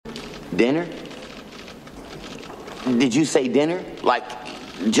Dinner? Did you say dinner? Like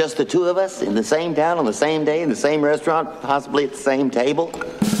just the two of us in the same town on the same day in the same restaurant, possibly at the same table?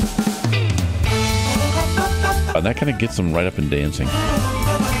 That kind of gets them right up and dancing.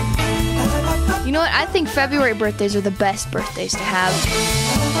 You know what? I think February birthdays are the best birthdays to have.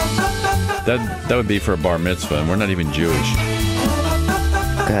 That would be for a bar mitzvah, and we're not even Jewish.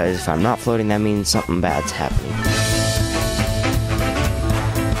 Because if I'm not floating, that means something bad's happening.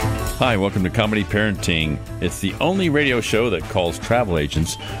 Hi, welcome to Comedy Parenting. It's the only radio show that calls travel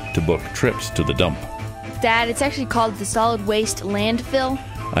agents to book trips to the dump. Dad, it's actually called the Solid Waste Landfill.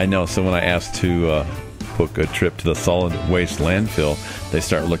 I know, so when I ask to book a trip to the solid waste landfill, they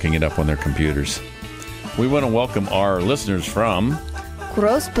start looking it up on their computers. We want to welcome our listeners from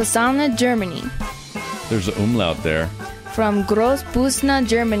Großbusna, Germany. There's an umlaut there. From Großbusna,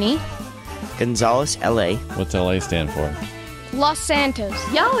 Germany. Gonzales, L.A. What's L.A. stand for? Los Santos.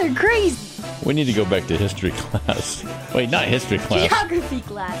 Y'all are crazy. We need to go back to history class. Wait, not history class. Geography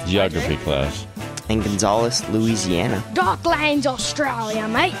class. Geography class. And Gonzales, Louisiana. Docklands, Australia,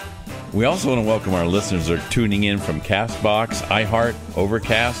 mate. We also want to welcome our listeners that are tuning in from CastBox, iHeart,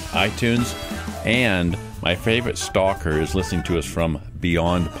 Overcast, iTunes, and my favorite stalker is listening to us from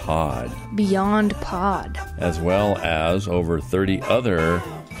Beyond Pod. Beyond Pod. As well as over 30 other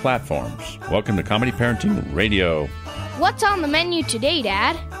platforms. Welcome to Comedy Parenting Radio. What's on the menu today,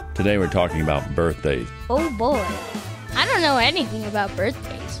 Dad? Today we're talking about birthdays. Oh, boy. I don't know anything about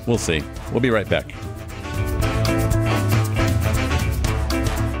birthdays. We'll see. We'll be right back.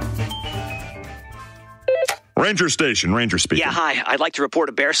 Ranger Station, Ranger speaking. Yeah, hi. I'd like to report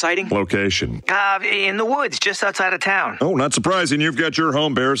a bear sighting. Location. In the woods, just outside of town. Oh, not surprising. You've got your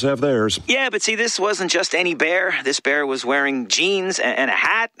home. Bears have theirs. Yeah, but see, this wasn't just any bear. This bear was wearing jeans and a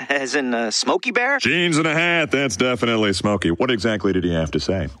hat, as in a Smokey Bear. Jeans and a hat. That's definitely Smokey. What exactly did he have to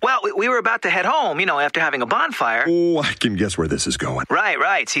say? Well, we were about to head home, after having a bonfire. Oh, I can guess where this is going.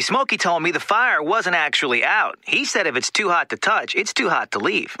 Right. See, Smokey told me the fire wasn't actually out. He said if it's too hot to touch, it's too hot to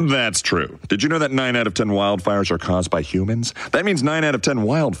leave. That's true. Did you know that 9 out of 10 wildfires are caused by humans? That means 9 out of 10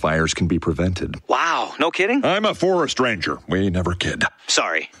 wildfires can be prevented. Wow, no kidding? I'm a forest ranger. We never kid.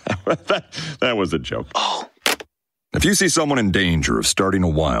 Sorry. that was a joke. Oh. If you see someone in danger of starting a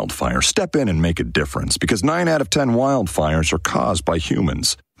wildfire, step in and make a difference, because 9 out of 10 wildfires are caused by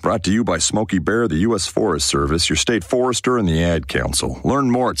humans. Brought to you by Smokey Bear, the U.S. Forest Service, your state forester, and the Ad Council.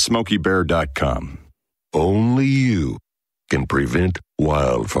 Learn more at smokeybear.com. Only you can prevent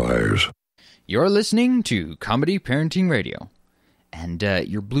wildfires. You're listening to Comedy Parenting Radio, and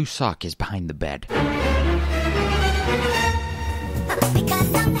your blue sock is behind the bed.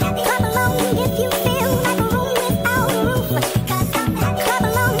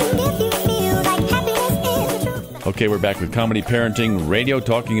 Okay, we're back with Comedy Parenting Radio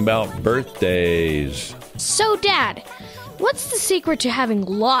talking about birthdays. So, Dad, what's the secret to having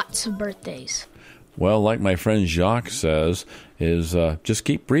lots of birthdays? Well, like my friend Jacques says, is just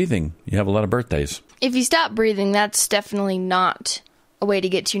keep breathing. You have a lot of birthdays. If you stop breathing, that's definitely not a way to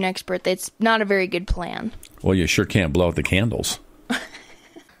get to your next birthday. It's not a very good plan. Well, you sure can't blow out the candles.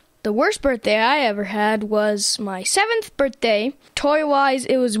 The worst birthday I ever had was my 7th birthday. Toy-wise,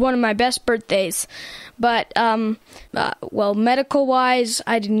 it was one of my best birthdays. But, medical-wise,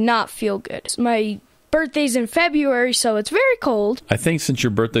 I did not feel good. My birthday's in February, so it's very cold. I think since your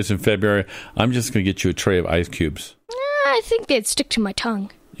birthday's in February, I'm just going to get you a tray of ice cubes. I think they'd stick to my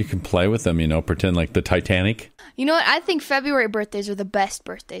tongue. You can play with them, pretend like the Titanic. You know what? I think February birthdays are the best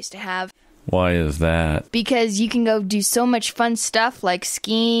birthdays to have. Why is that? Because you can go do so much fun stuff like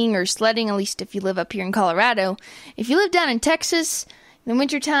skiing or sledding, at least if you live up here in Colorado. If you live down in Texas in the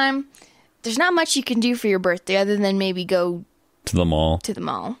wintertime, there's not much you can do for your birthday other than maybe go to the mall.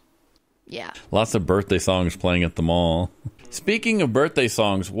 Yeah. Lots of birthday songs playing at the mall. Speaking of birthday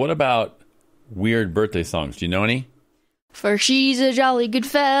songs, what about weird birthday songs? Do you know any? For she's a jolly good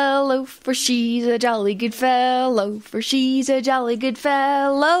fellow, for she's a jolly good fellow, for she's a jolly good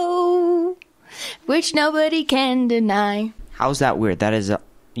fellow, which nobody can deny. How's that weird? That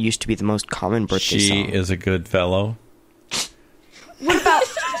used to be the most common birthday song. She is a good fellow. What about...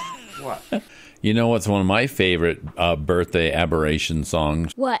 What? You know what's one of my favorite birthday aberration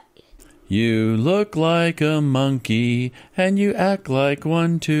songs? What? You look like a monkey, and you act like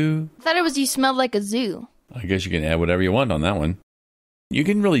one too. I thought it was you smelled like a zoo. I guess you can add whatever you want on that one. You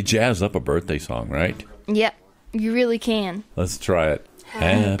can really jazz up a birthday song, right? Yep, you really can. Let's try it.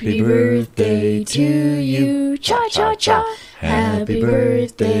 Happy birthday to you, cha-cha-cha. Happy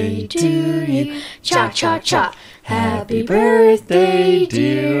birthday to you, cha-cha-cha. Happy birthday,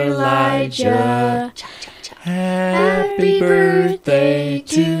 dear Elijah. Happy birthday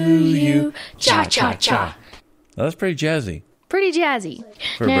to you. Cha-cha-cha. Now, that's pretty jazzy Pretty jazzy.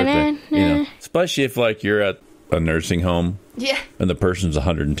 for a birthday. You know, especially if like you're at a nursing home Yeah. and the person's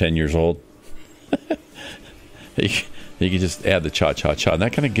 110 years old. you can just add the cha-cha-cha, and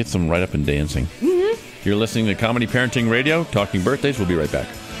that kind of gets them right up and dancing. Mm-hmm. You're listening to Comedy Parenting Radio, talking birthdays. We'll be right back.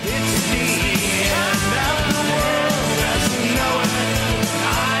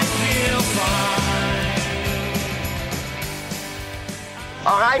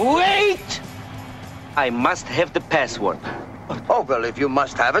 All right. Wait! I must have the password. Oh, well, if you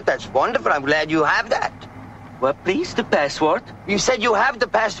must have it, that's wonderful. I'm glad you have that. What, please? The password? You said you have the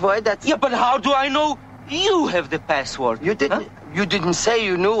password. That's... Yeah, but how do I know you have the password? You didn't. Huh? You didn't say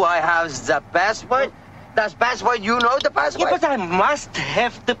you knew I have the password. That's password. You know the password. Yeah, but I must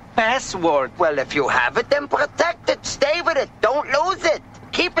have the password. Well, if you have it, then protect it. Stay with it. Don't lose it.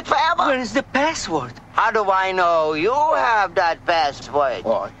 Keep it forever. Where is the password? How do I know you have that password?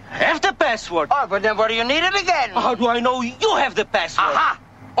 Oh, I have the password. Oh, but then what do you need it again? How do I know you have the password? Aha!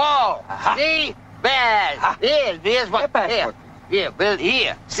 Oh, Aha. see? Bad. Aha. Here's what. The password. Here, Bill,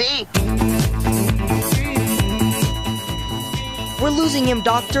 here. See? We're losing him,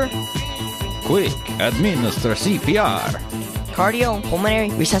 Doctor. Quick, administer CPR.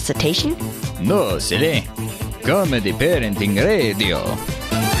 Cardiopulmonary resuscitation? No, silly. Comedy Parenting Radio.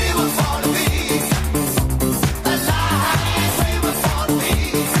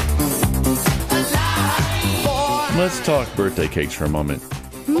 Let's talk birthday cakes for a moment.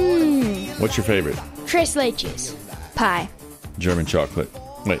 What's your favorite? Tres leches. Pie. German chocolate.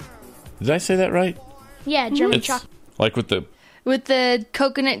 Wait, did I say that right? Yeah, German It's chocolate. like with the With the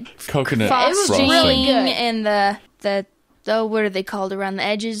coconut coconut frosting really good. and the what are they called around the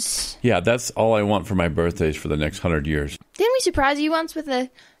edges? Yeah, that's all I want for my birthdays for the next 100 years. Didn't we surprise you once with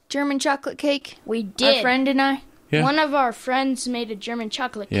a German chocolate cake? We did. Our friend and I. Yeah. One of our friends made a German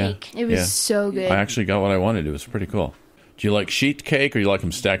chocolate Yeah. cake. It was Yeah. so good. I actually got what I wanted. It was pretty cool. Do you like sheet cake or you like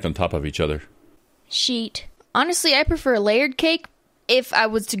them stacked on top of each other? Sheet. Honestly, I prefer a layered cake if I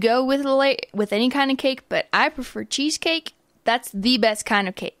was to go with with any kind of cake, but I prefer cheesecake. That's the best kind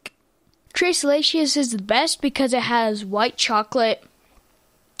of cake. Tres leches is the best because it has white chocolate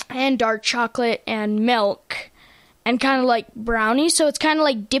and dark chocolate and milk and kind of like brownie. So it's kind of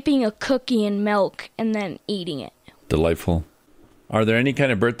like dipping a cookie in milk and then eating it. Delightful. Are there any kind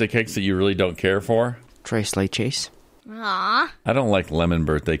of birthday cakes that you really don't care for? Tres leches. Aw. I don't like lemon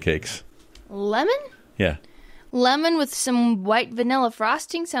birthday cakes. Lemon? Yeah. Lemon with some white vanilla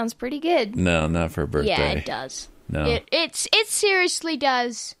frosting sounds pretty good. No, not for a birthday. Yeah, it does. No. It seriously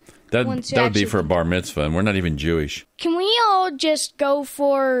does. That once you would be actually- for a bar mitzvah, and we're not even Jewish. Can we all just go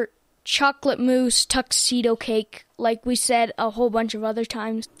for chocolate mousse tuxedo cake like we said a whole bunch of other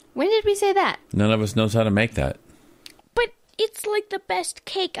times? When did we say that? None of us knows how to make that. But it's like the best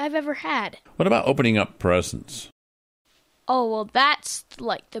cake I've ever had. What about opening up presents? Oh, well, that's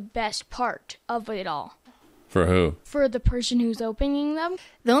like the best part of it all. For who? For the person who's opening them.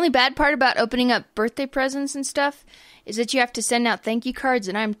 The only bad part about opening up birthday presents and stuff is that you have to send out thank you cards,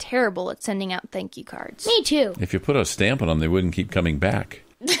 and I'm terrible at sending out thank you cards. Me too. If you put a stamp on them, they wouldn't keep coming back.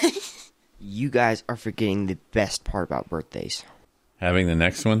 You guys are forgetting the best part about birthdays. Having the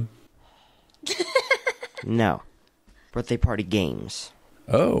next one? No. Birthday party games.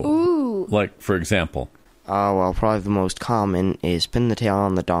 Oh. Ooh. Like, for example? Well, probably the most common is Pin the Tail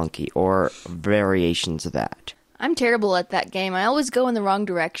on the Donkey, or variations of that. I'm terrible at that game. I always go in the wrong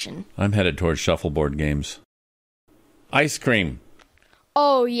direction. I'm headed towards shuffleboard games. Ice cream.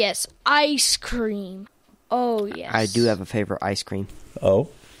 Oh, yes. Ice cream. Oh, yes. I do have a favorite ice cream. Oh?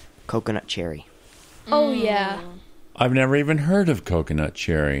 Coconut cherry. Oh, yeah. I've never even heard of coconut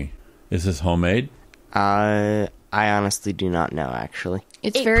cherry. Is this homemade? I honestly do not know, actually.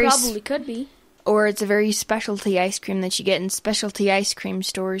 It's It very probably could be. or it's a very specialty ice cream that you get in specialty ice cream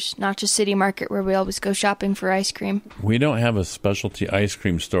stores, not just City Market where we always go shopping for ice cream. We don't have a specialty ice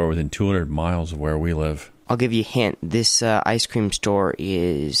cream store within 200 miles of where we live. I'll give you a hint. This ice cream store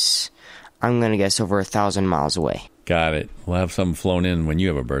is, I'm going to guess, over 1,000 miles away. Got it. We'll have some flown in when you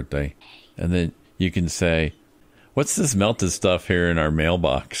have a birthday. And then you can say, what's this melted stuff here in our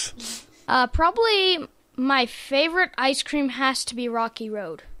mailbox? Probably my favorite ice cream has to be Rocky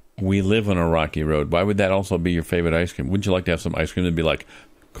Road. We live on a rocky road. Why would that also be your favorite ice cream? Wouldn't you like to have some ice cream that'd be like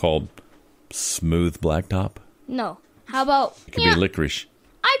called smooth blacktop? No. How about It could be licorice.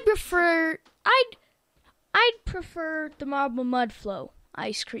 I'd prefer the Marble Mud Flow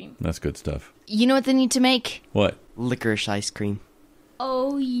ice cream. That's good stuff. You know what they need to make? What? Licorice ice cream.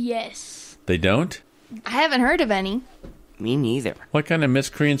 Oh, yes. They don't? I haven't heard of any. Me neither. What kind of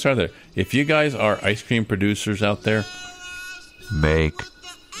miscreants are there? If you guys are ice cream producers out there, make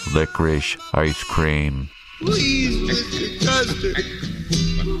licorice ice cream. Please, Mr. Custard,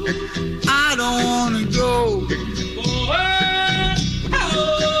 I don't want to go.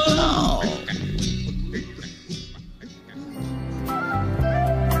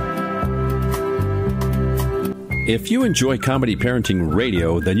 If you enjoy Comedy Parenting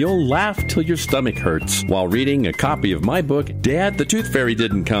Radio, then you'll laugh till your stomach hurts while reading a copy of my book, Dad, the Tooth Fairy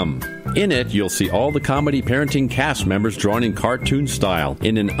Didn't Come. In it, you'll see all the Comedy Parenting cast members drawn in cartoon style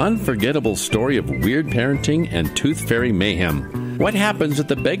in an unforgettable story of weird parenting and tooth fairy mayhem. What happens at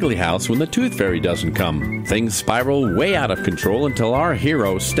the Begley house when the tooth fairy doesn't come? Things spiral way out of control until our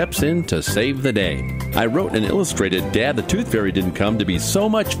hero steps in to save the day. I wrote and illustrated Dad, the Tooth Fairy Didn't Come to be so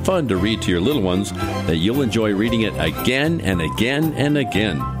much fun to read to your little ones that you'll enjoy reading it again and again and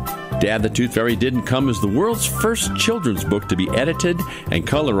again. Dad, the Tooth Fairy Didn't Come is the world's first children's book to be edited and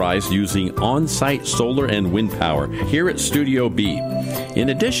colorized using on-site solar and wind power here at Studio B. In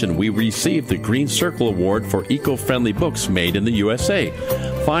addition, we received the Green Circle Award for eco-friendly books made in the USA.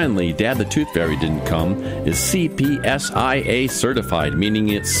 Finally, Dad, the Tooth Fairy Didn't Come is CPSIA certified, meaning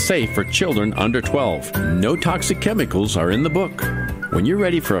it's safe for children under 12. No toxic chemicals are in the book. When you're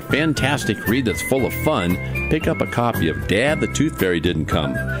ready for a fantastic read that's full of fun, pick up a copy of Dad, the Tooth Fairy Didn't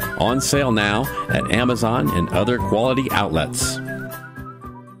Come. On sale now at Amazon and other quality outlets.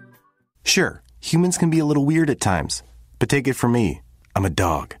 Sure, humans can be a little weird at times, but take it from me, I'm a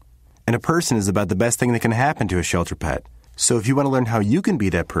dog. And a person is about the best thing that can happen to a shelter pet. So if you want to learn how you can be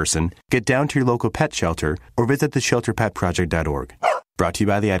that person, get down to your local pet shelter or visit theshelterpetproject.org. Brought to you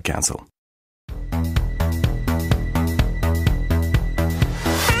by the Ad Council.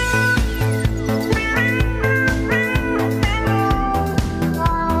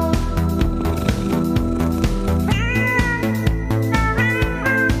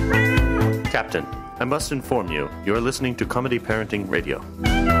 Captain, I must inform you, you're listening to Comedy Parenting Radio.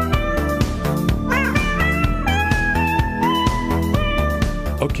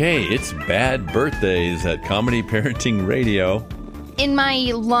 Okay, it's Bad Birthdays at Comedy Parenting Radio. In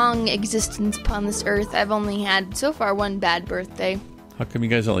my long existence upon this earth, I've only had so far one bad birthday. How come you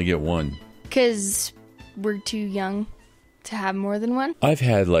guys only get one? Because we're too young to have more than one. I've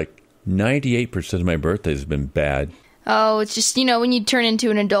had like 98% of my birthdays have been bad. Oh, it's just, when you turn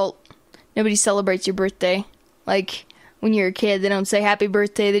into an adult, nobody celebrates your birthday. Like, when you're a kid, they don't say happy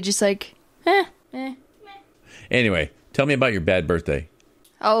birthday. They're just like, Anyway, tell me about your bad birthday.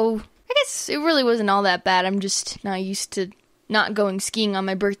 Oh, I guess it really wasn't all that bad. I'm just not used to not going skiing on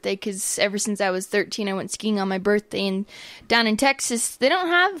my birthday, because ever since I was 13, I went skiing on my birthday. And down in Texas, they don't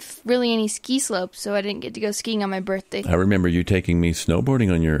have really any ski slopes, so I didn't get to go skiing on my birthday. I remember you taking me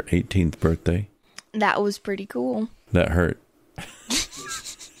snowboarding on your 18th birthday. That was pretty cool. That hurt.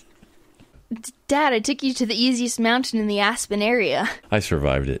 Dad, I took you to the easiest mountain in the Aspen area. I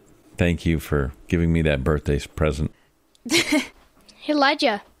survived it. Thank you for giving me that birthday present. Hey,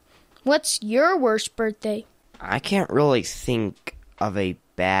 Elijah, what's your worst birthday? I can't really think of a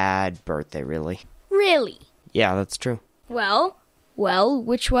bad birthday, really. Really? Yeah, that's true. Well,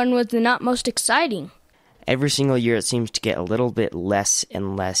 which one was the not most exciting? Every single year it seems to get a little bit less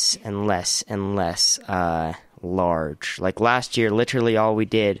and less and less and less large. Like last year, literally all we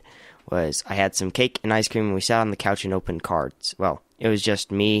did was I had some cake and ice cream and we sat on the couch and opened cards. Well, it was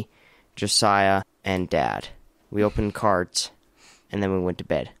just me, Josiah, and Dad. We opened cards and then we went to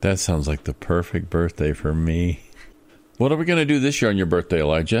bed. That sounds like the perfect birthday for me. What are we going to do this year on your birthday,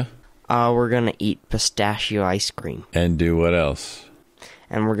 Elijah? We're going to eat pistachio ice cream. And do what else?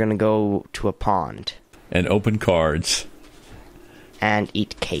 And we're going to go to a pond. And open cards. And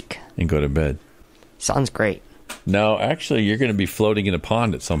eat cake. And go to bed. Sounds great. No, actually, you're going to be floating in a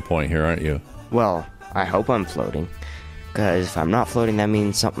pond at some point here, aren't you? Well, I hope I'm floating. Because if I'm not floating, that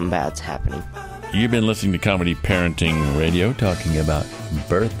means something bad's happening. You've been listening to Comedy Parenting Radio, talking about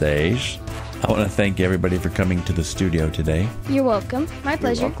birthdays. I want to thank everybody for coming to the studio today. You're welcome. My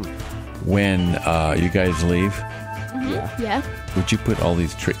pleasure. You're welcome. When you guys leave, Yeah. would you put all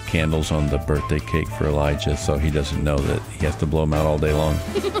these trick candles on the birthday cake for Elijah so he doesn't know that he has to blow them out all day long?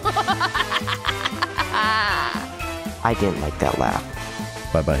 I didn't like that laugh.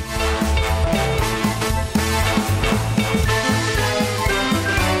 Bye-bye.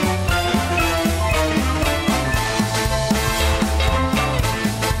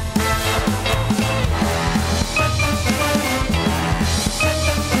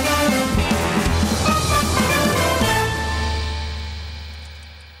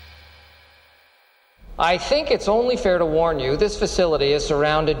 I think it's only fair to warn you, this facility is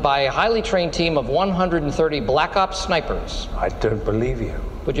surrounded by a highly trained team of 130 Black Ops snipers. I don't believe you.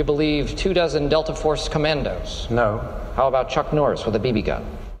 Would you believe 24 Delta Force commandos? No. How about Chuck Norris with a BB gun?